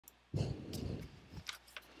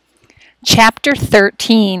Chapter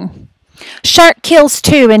 13. Shark kills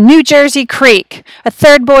 2 in New Jersey Creek. A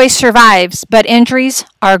 3rd boy survives, but injuries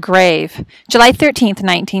are grave. July 13th,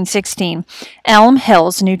 1916. Elm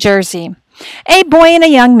Hills, New Jersey. A boy and a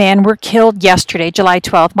young man were killed yesterday, July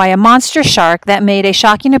 12th, by a monster shark that made a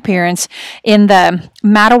shocking appearance in the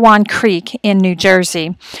Matawan Creek in New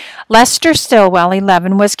Jersey. Lester Stillwell,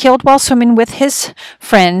 11, was killed while swimming with his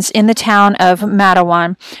friends in the town of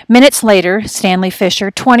Matawan. Minutes later, Stanley Fisher,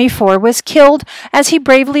 24, was killed as he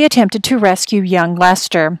bravely attempted to rescue young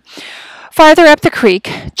Lester. Farther up the creek,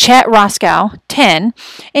 Chet Roscoe, 10,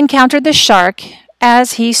 encountered the shark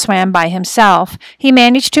as he swam by himself. He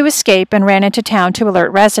managed to escape and ran into town to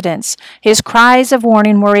alert residents. His cries of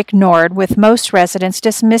warning were ignored, with most residents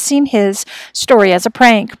dismissing his story as a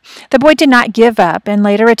prank. The boy did not give up and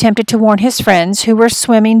later attempted to warn his friends who were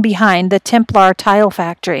swimming behind the Templar tile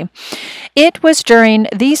factory. It was during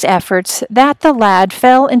these efforts that the lad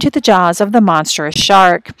fell into the jaws of the monstrous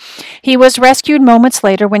shark. He was rescued moments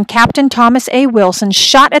later when Captain Thomas A. Wilson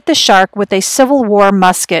shot at the shark with a Civil War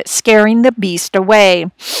musket, scaring the beast away.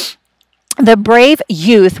 The brave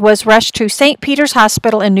youth was rushed to St. Peter's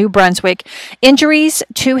Hospital in New Brunswick. Injuries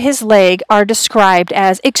to his leg are described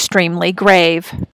as extremely grave.